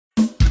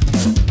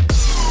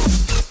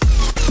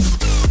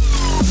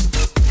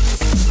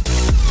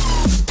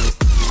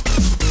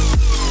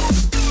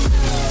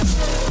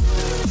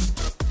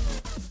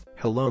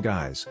Hello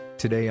guys,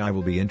 today I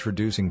will be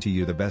introducing to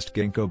you the best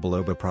Ginkgo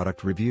Biloba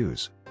product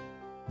reviews.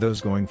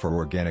 Those going for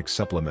organic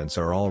supplements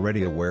are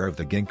already aware of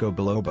the Ginkgo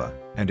Biloba,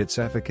 and its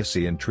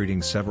efficacy in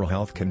treating several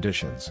health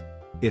conditions.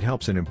 It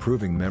helps in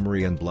improving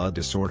memory and blood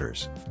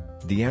disorders.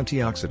 The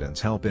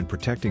antioxidants help in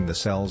protecting the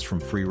cells from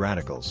free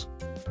radicals.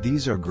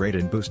 These are great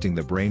in boosting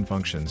the brain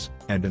functions,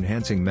 and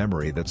enhancing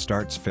memory that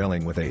starts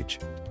failing with age.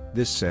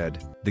 This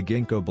said, the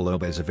Ginkgo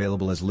Biloba is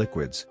available as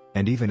liquids,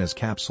 and even as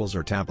capsules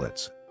or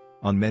tablets.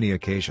 On many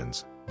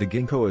occasions, the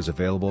Ginkgo is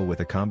available with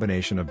a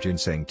combination of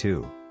ginseng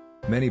too.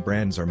 Many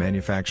brands are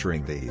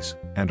manufacturing these,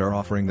 and are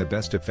offering the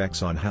best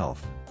effects on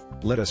health.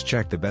 Let us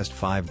check the best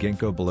 5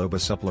 Ginkgo Biloba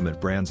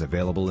supplement brands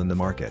available in the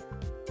market.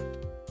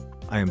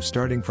 I am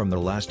starting from the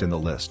last in the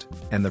list,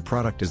 and the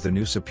product is the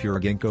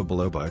NusaPure Ginkgo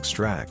Biloba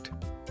Extract.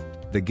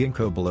 The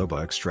Ginkgo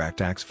Biloba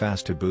Extract acts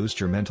fast to boost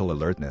your mental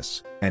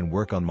alertness, and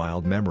work on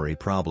mild memory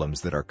problems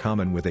that are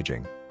common with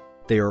aging.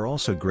 They are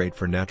also great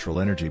for natural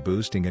energy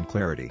boosting and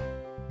clarity.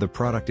 The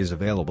product is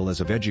available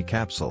as a veggie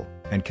capsule,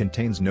 and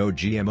contains no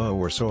GMO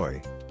or soy.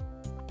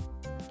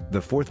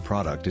 The fourth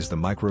product is the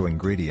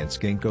micro-ingredients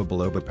Ginkgo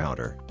Biloba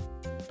Powder.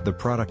 The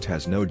product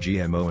has no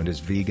GMO and is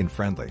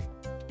vegan-friendly.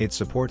 It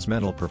supports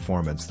mental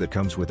performance that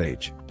comes with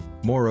age.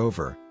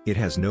 Moreover, it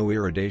has no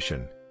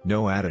irradiation,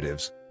 no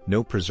additives,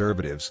 no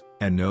preservatives,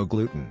 and no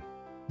gluten.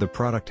 The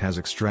product has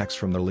extracts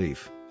from the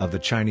leaf of the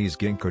Chinese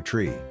ginkgo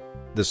tree.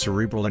 The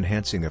cerebral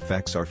enhancing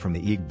effects are from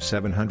the EGB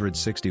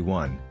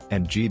 761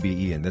 and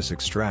GBE in this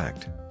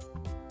extract.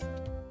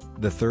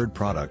 The third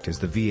product is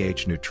the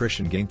VH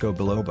Nutrition Ginkgo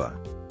Biloba.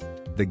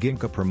 The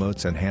ginkgo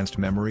promotes enhanced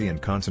memory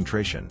and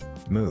concentration,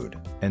 mood,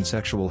 and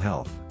sexual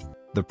health.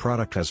 The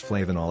product has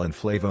flavanol and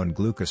flavone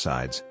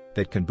glucosides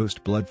that can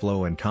boost blood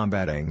flow and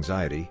combat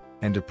anxiety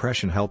and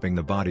depression, helping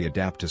the body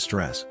adapt to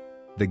stress.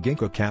 The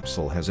ginkgo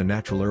capsule has a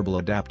natural herbal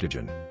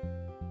adaptogen.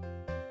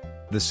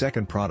 The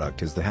second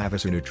product is the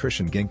Havasu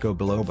Nutrition Ginkgo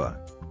Biloba.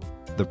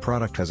 The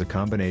product has a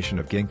combination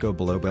of ginkgo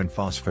biloba and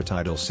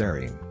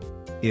phosphatidylserine.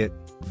 It,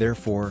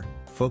 therefore,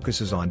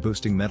 focuses on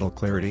boosting mental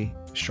clarity,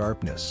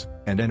 sharpness,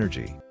 and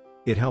energy.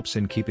 It helps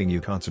in keeping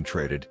you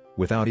concentrated,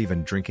 without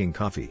even drinking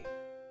coffee.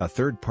 A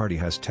third party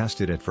has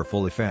tested it for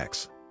full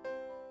effects.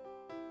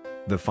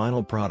 The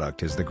final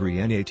product is the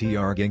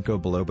GreeNatr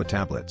Ginkgo Biloba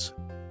Tablets.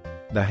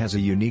 That has a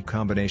unique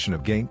combination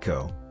of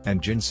ginkgo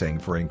and ginseng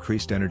for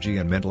increased energy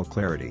and mental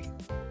clarity.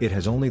 It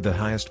has only the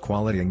highest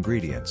quality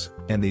ingredients,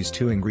 and these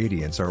 2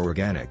 ingredients are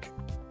organic.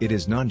 It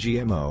is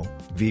non-GMO,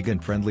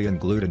 vegan-friendly and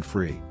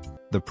gluten-free.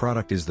 The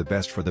product is the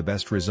best for the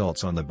best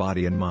results on the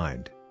body and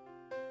mind.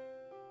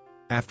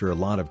 After a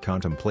lot of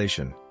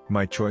contemplation,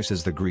 my choice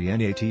is the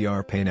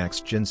GreeNatr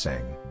Panax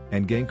Ginseng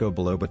and Ginkgo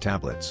Biloba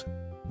Tablets.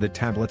 The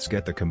tablets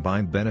get the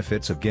combined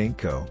benefits of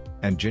ginkgo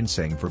and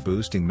ginseng for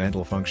boosting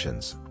mental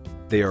functions.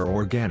 They are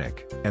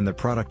organic, and the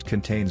product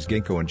contains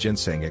ginkgo and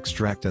ginseng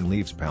extract and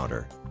leaves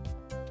powder.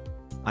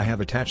 I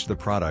have attached the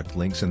product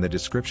links in the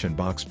description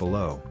box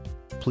below.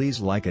 Please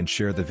like and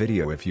share the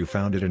video if you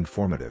found it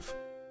informative.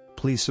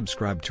 Please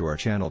subscribe to our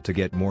channel to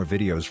get more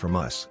videos from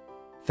us.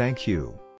 Thank you.